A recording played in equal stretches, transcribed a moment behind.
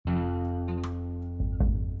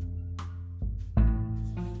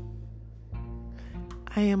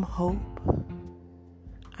I am hope.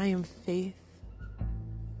 I am faith.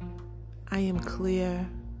 I am clear.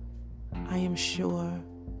 I am sure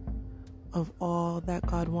of all that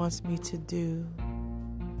God wants me to do.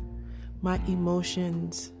 My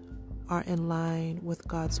emotions are in line with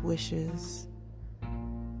God's wishes.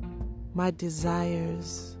 My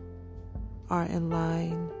desires are in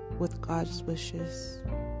line with God's wishes.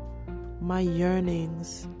 My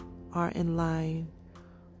yearnings are in line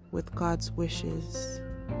with God's wishes.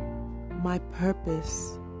 My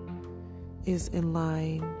purpose is in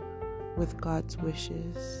line with God's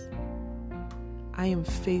wishes. I am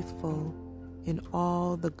faithful in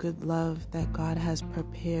all the good love that God has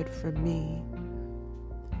prepared for me.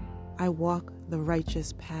 I walk the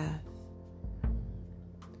righteous path.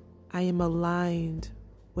 I am aligned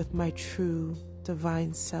with my true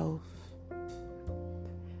divine self.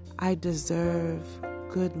 I deserve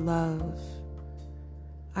good love.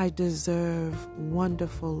 I deserve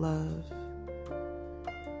wonderful love.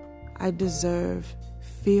 I deserve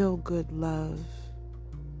feel-good love.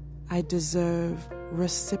 I deserve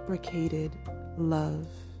reciprocated love.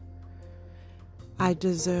 I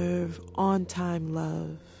deserve on-time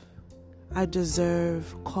love. I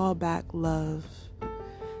deserve callback love.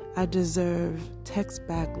 I deserve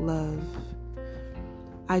text-back love.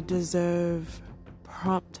 I deserve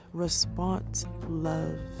prompt response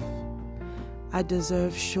love. I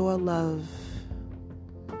deserve sure love.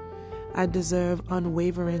 I deserve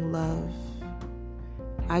unwavering love.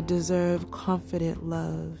 I deserve confident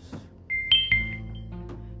love.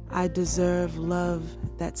 I deserve love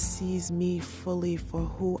that sees me fully for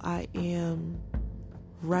who I am,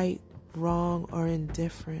 right, wrong, or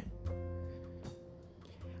indifferent.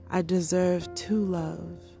 I deserve to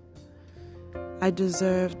love. I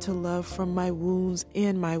deserve to love from my wounds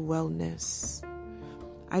and my wellness.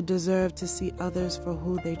 I deserve to see others for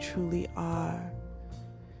who they truly are.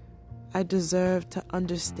 I deserve to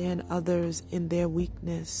understand others in their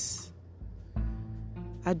weakness.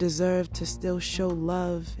 I deserve to still show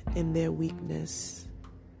love in their weakness.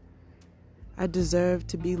 I deserve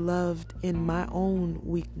to be loved in my own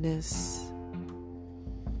weakness.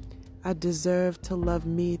 I deserve to love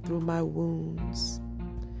me through my wounds.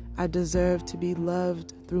 I deserve to be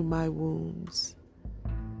loved through my wounds.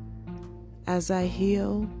 As I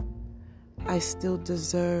heal, I still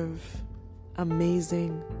deserve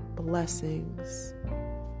amazing blessings.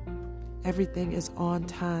 Everything is on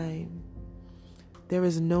time. There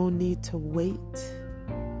is no need to wait.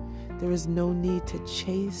 There is no need to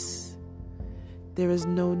chase. There is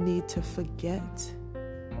no need to forget.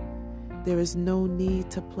 There is no need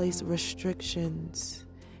to place restrictions.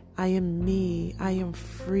 I am me. I am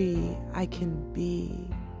free. I can be.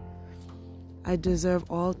 I deserve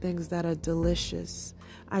all things that are delicious.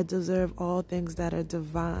 I deserve all things that are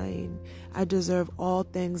divine. I deserve all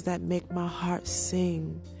things that make my heart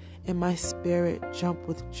sing and my spirit jump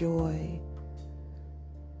with joy.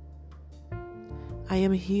 I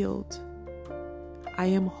am healed. I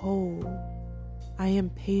am whole. I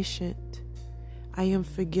am patient. I am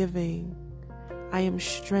forgiving. I am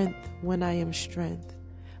strength when I am strength.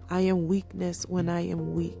 I am weakness when I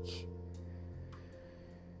am weak.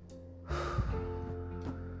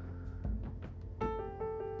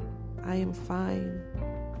 I am fine.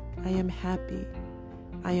 I am happy.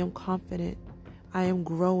 I am confident. I am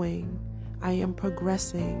growing. I am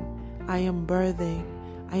progressing. I am birthing.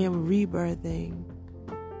 I am rebirthing.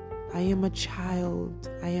 I am a child.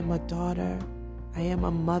 I am a daughter. I am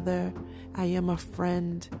a mother. I am a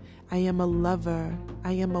friend. I am a lover.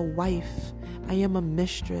 I am a wife. I am a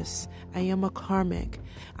mistress. I am a karmic.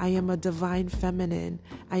 I am a divine feminine.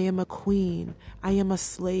 I am a queen. I am a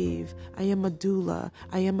slave. I am a doula.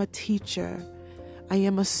 I am a teacher. I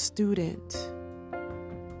am a student.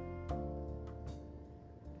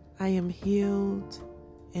 I am healed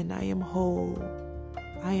and I am whole.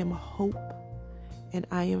 I am hope and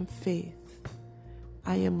I am faith.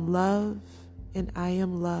 I am love and I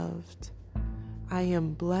am loved. I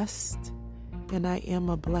am blessed and I am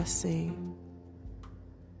a blessing.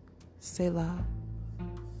 Selah.